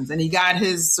lessons, and he got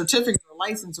his certificate or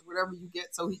license or whatever you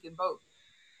get so he can boat.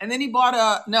 And then he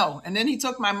and then he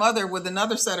took my mother with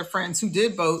another set of friends who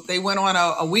did boat. They went on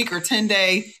a week or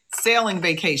 10-day sailing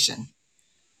vacation.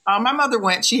 My mother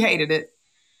went, she hated it.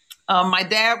 My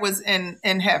dad was in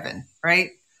heaven, right?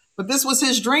 But this was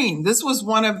his dream. This is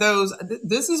one of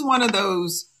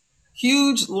those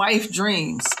huge life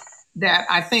dreams that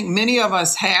I think many of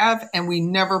us have and we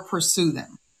never pursue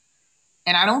them.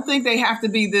 And I don't think they have to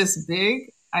be this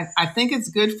big. I think it's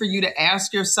good for you to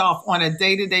ask yourself on a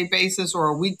day-to-day basis or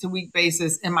a week-to-week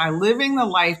basis, am I living the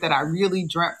life that I really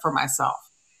dreamt for myself?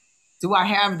 Do I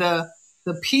have the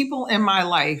people in my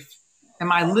life?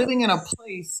 Am I living in a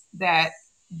place that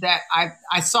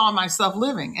I saw myself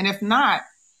living? And if not,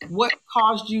 what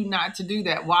caused you not to do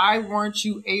that? Why weren't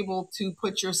you able to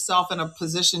put yourself in a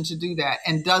position to do that?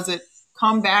 And does it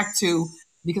come back to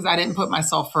because I didn't put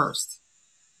myself first?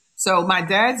 So my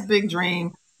dad's big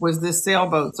dream was this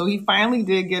sailboat. So he finally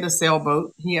did get a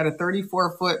sailboat. He had a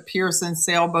 34-foot Pearson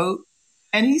sailboat,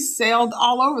 and he sailed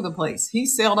all over the place. He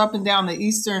sailed up and down the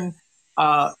eastern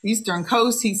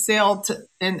coast. He sailed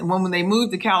and when they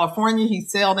moved to California, he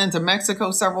sailed into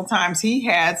Mexico several times. He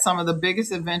had some of the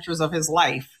biggest adventures of his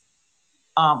life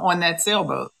on that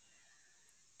sailboat,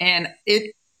 and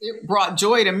it brought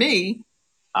joy to me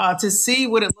to see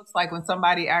what it looks like when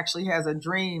somebody actually has a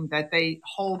dream that they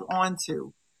hold on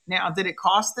to. Now, did it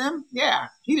cost them? Yeah,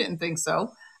 he didn't think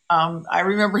so. I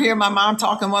remember hearing my mom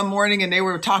talking one morning and they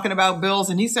were talking about bills.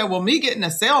 And he said, well, me getting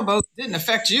a sailboat didn't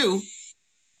affect you.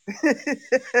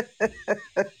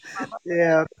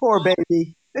 Yeah, poor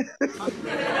baby.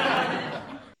 That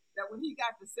when he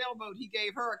got the sailboat, he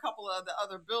gave her a couple of the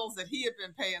other bills that he had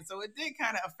been paying. So it did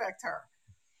kind of affect her.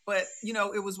 But,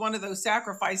 it was one of those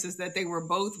sacrifices that they were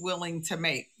both willing to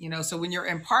make. So when you're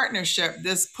in partnership,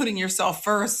 this putting yourself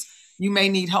first, you may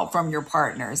need help from your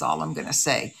partner is all I'm going to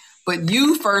say. But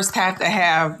you first have to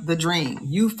have the dream.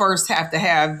 You first have to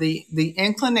have the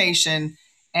inclination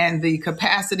and the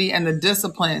capacity and the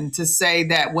discipline to say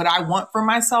that what I want for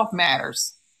myself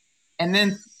matters. And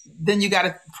then you got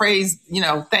to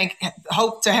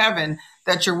hope to heaven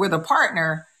that you're with a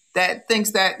partner that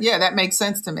thinks that, yeah, that makes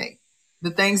sense to me.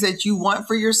 The things that you want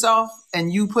for yourself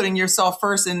and you putting yourself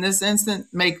first in this instant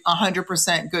make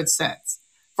 100% good sense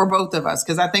for both of us.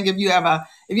 Because I think if you have a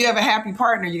happy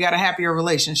partner, you got a happier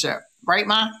relationship, right,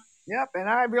 Ma? Yep, and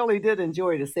I really did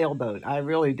enjoy the sailboat. I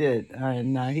really did,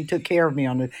 and he took care of me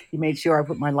on it. He made sure I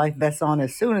put my life vest on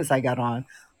as soon as I got on.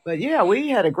 But yeah, we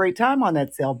had a great time on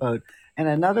that sailboat. And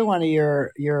another one of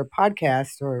your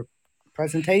podcasts or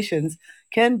presentations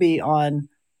can be on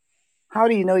how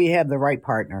do you know you have the right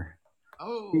partner?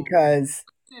 Oh, Because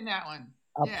in that one,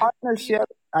 a yeah. partnership,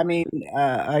 I mean,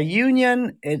 a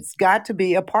union, it's got to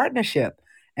be a partnership.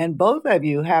 And both of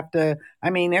you have to, I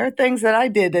mean, there are things that I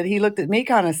did that he looked at me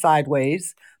kind of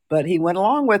sideways, but he went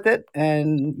along with it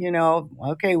and,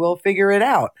 okay, we'll figure it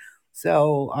out.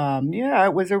 So, yeah,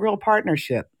 it was a real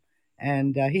partnership.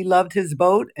 And he loved his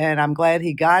boat, and I'm glad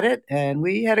he got it. And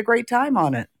we had a great time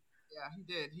on it. Yeah, he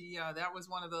did. That was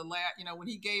one of the last, when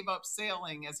he gave up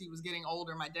sailing as he was getting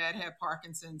older. My dad had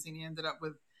Parkinson's, and he ended up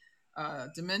with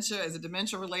dementia. Is it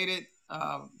dementia related?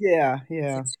 Yeah.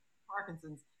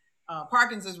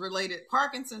 Parkinson's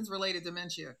related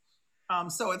dementia.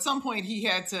 So at some point he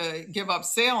had to give up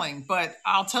sailing, but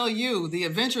I'll tell you, the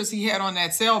adventures he had on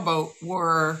that sailboat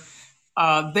were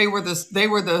they were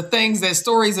the things that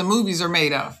stories and movies are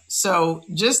made of. So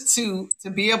just to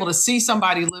be able to see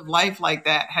somebody live life like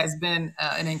that has been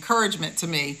an encouragement to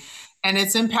me, and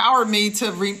it's empowered me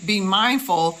to be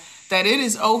mindful that it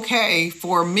is okay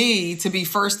for me to be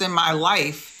first in my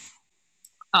life,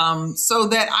 so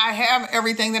that I have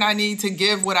everything that I need to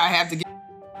give what I have to give.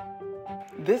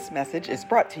 This message is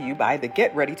brought to you by the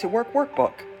Get Ready to Work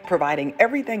Workbook, providing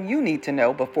everything you need to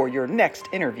know before your next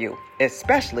interview,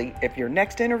 especially if your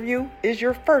next interview is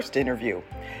your first interview.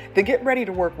 The Get Ready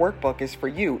to Work Workbook is for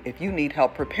you if you need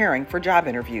help preparing for job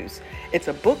interviews. It's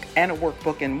a book and a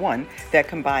workbook in one that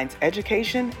combines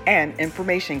education and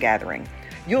information gathering.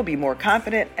 You'll be more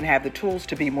confident and have the tools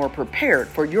to be more prepared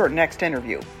for your next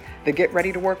interview. The Get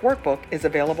Ready to Work Workbook is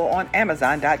available on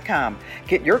Amazon.com.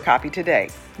 Get your copy today.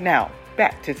 Now,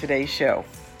 back to today's show.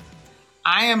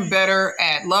 I am better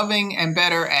at loving and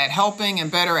better at helping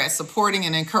and better at supporting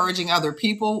and encouraging other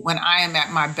people when I am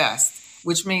at my best,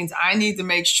 which means I need to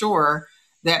make sure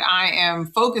that I am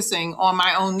focusing on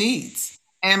my own needs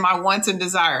and my wants and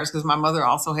desires, because my mother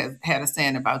also had a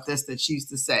saying about this that she used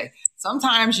to say,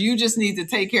 sometimes you just need to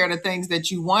take care of the things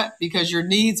that you want because your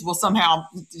needs will somehow,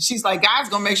 she's like, God's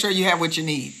going to make sure you have what you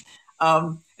need.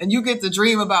 And you get to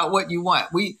dream about what you want.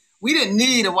 We didn't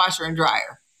need a washer and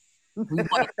dryer. We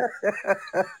thought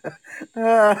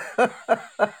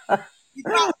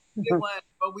we needed one,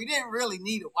 but we didn't really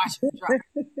need a washer and dryer.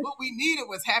 What we needed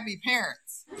was happy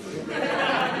parents.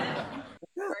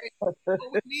 Right?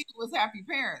 What we needed was happy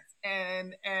parents.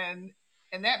 And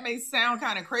that may sound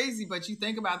kind of crazy, but you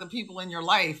think about the people in your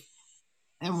life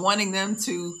and wanting them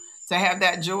to have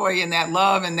that joy and that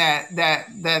love and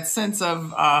that sense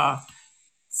of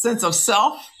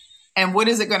self. And what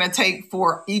is it going to take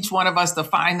for each one of us to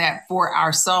find that for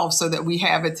ourselves so that we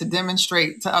have it to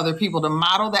demonstrate to other people, to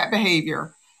model that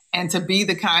behavior and to be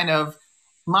the kind of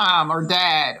mom or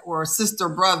dad or sister,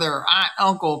 brother, aunt,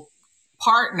 uncle,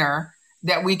 partner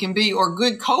that we can be, or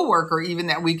good coworker even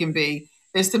that we can be,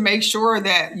 is to make sure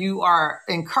that you are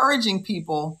encouraging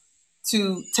people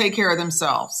to take care of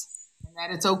themselves and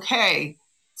that it's okay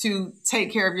to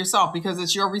take care of yourself because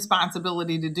it's your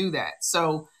responsibility to do that.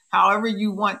 So however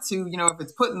you want to, if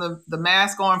it's putting the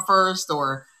mask on first,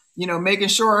 or, making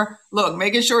sure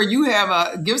you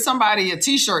give somebody a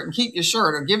t-shirt and keep your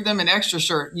shirt, or give them an extra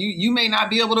shirt. You may not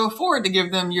be able to afford to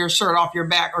give them your shirt off your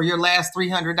back or your last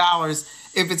 $300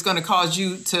 if it's going to cause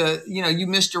you to, you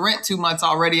missed your rent 2 months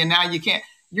already and now you can't,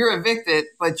 you're evicted,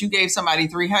 but you gave somebody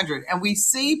 $300. And we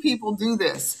see people do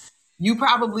this. You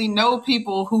probably know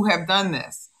people who have done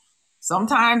this.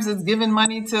 Sometimes it's giving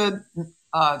money to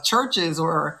churches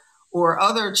or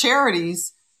other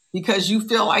charities because you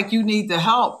feel like you need the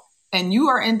help and you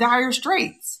are in dire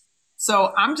straits.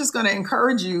 So I'm just going to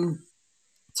encourage you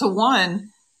to,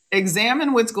 one,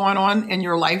 examine what's going on in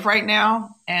your life right now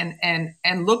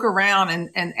and look around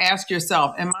and ask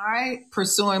yourself, am I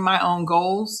pursuing my own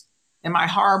goals? Am I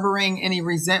harboring any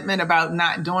resentment about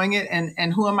not doing it?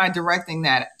 And who am I directing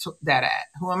that at?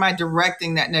 Who am I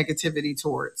directing that negativity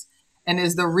towards? And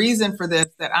is the reason for this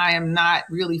that I am not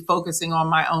really focusing on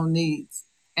my own needs?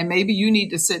 And maybe you need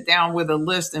to sit down with a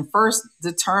list and first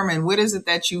determine what is it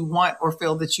that you want or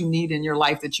feel that you need in your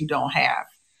life that you don't have.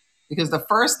 Because the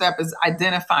first step is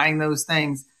identifying those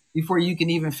things before you can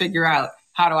even figure out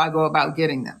how do I go about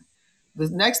getting them. The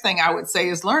next thing I would say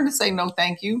is learn to say no,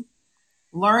 thank you.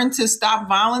 Learn to stop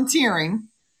volunteering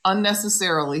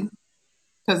unnecessarily.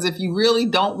 Because if you really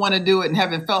don't want to do it and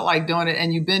haven't felt like doing it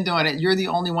and you've been doing it, you're the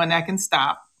only one that can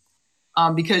stop,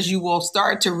 because you will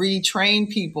start to retrain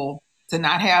people to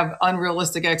not have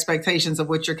unrealistic expectations of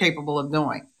what you're capable of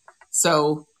doing.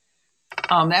 So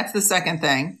that's the second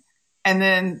thing. And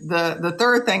then the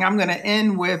third thing, I'm going to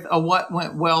end with what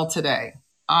went well today.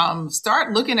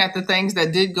 Start looking at the things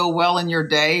that did go well in your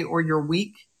day or your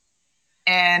week.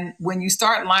 And when you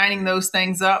start lining those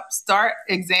things up, start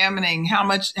examining how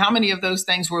many of those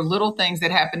things were little things that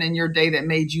happened in your day that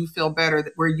made you feel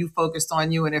better, where you focused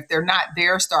on you. And if they're not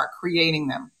there, start creating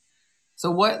them. So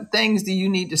what things do you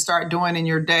need to start doing in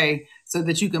your day so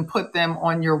that you can put them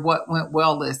on your what went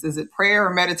well list? Is it prayer or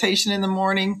meditation in the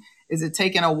morning? Is it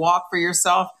taking a walk for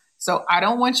yourself? So I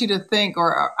don't want you to think,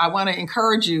 or I want to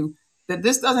encourage you that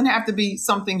this doesn't have to be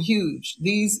something huge.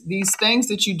 These things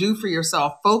that you do for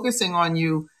yourself, focusing on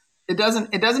you, it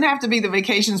doesn't have to be the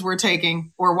vacations we're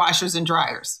taking or washers and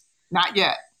dryers. Not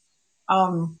yet.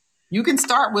 You can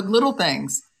start with little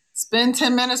things. Spend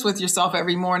 10 minutes with yourself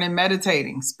every morning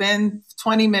meditating. Spend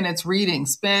 20 minutes reading.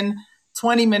 Spend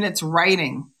 20 minutes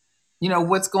writing.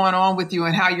 what's going on with you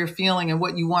and how you're feeling and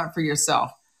what you want for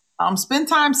yourself. Spend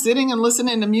time sitting and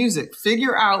listening to music.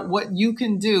 Figure out what you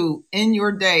can do in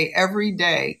your day, every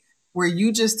day, where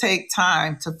you just take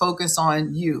time to focus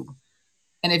on you.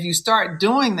 And if you start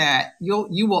doing that,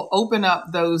 you will open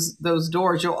up those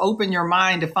doors. You'll open your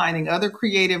mind to finding other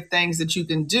creative things that you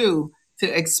can do to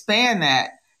expand that.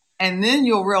 And then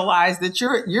you'll realize that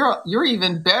you're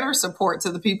even better support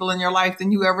to the people in your life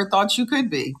than you ever thought you could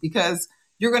be, because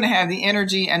you're going to have the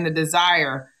energy and the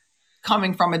desire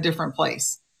coming from a different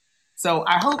place. So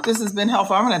I hope this has been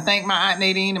helpful. I'm going to thank my Aunt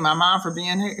Nadine and my mom for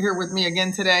being here with me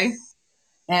again today.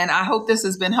 And I hope this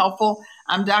has been helpful.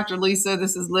 I'm Dr. Lisa.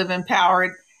 This is Live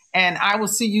Empowered. And I will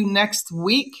see you next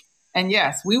week. And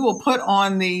yes, we will put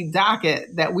on the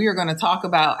docket that we are going to talk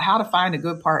about how to find a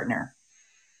good partner,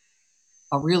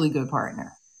 a really good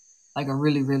partner, like a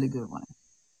really, really good one.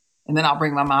 And then I'll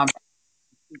bring my mom back.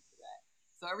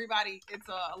 So everybody, it's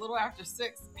a little after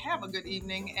 6. Have a good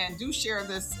evening, and do share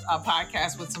this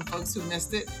podcast with some folks who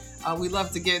missed it. We love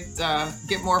to get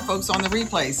more folks on the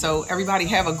replay. So everybody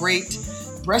have a great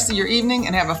rest of your evening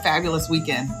and have a fabulous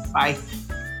weekend. Bye.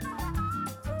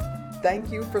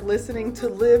 Thank you for listening to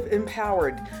Live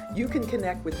Empowered. You can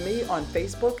connect with me on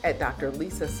Facebook at Dr.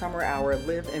 Lisa Summerour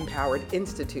Live Empowered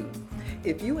Institute.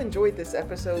 If you enjoyed this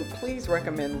episode, please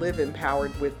recommend Live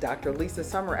Empowered with Dr. Lisa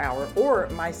Summerour or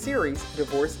my series,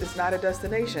 Divorce is Not a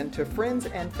Destination, to friends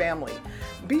and family.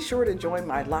 Be sure to join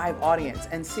my live audience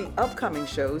and see upcoming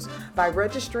shows by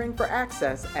registering for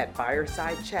access at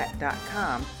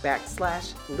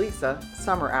firesidechat.com/Lisa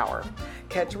Summerour.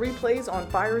 Catch replays on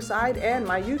Fireside and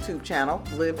my YouTube channel,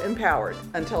 Live Empowered.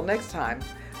 Until next time,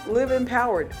 live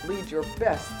empowered, lead your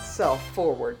best self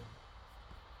forward.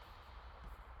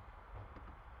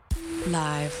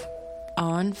 Live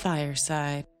on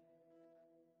Fireside.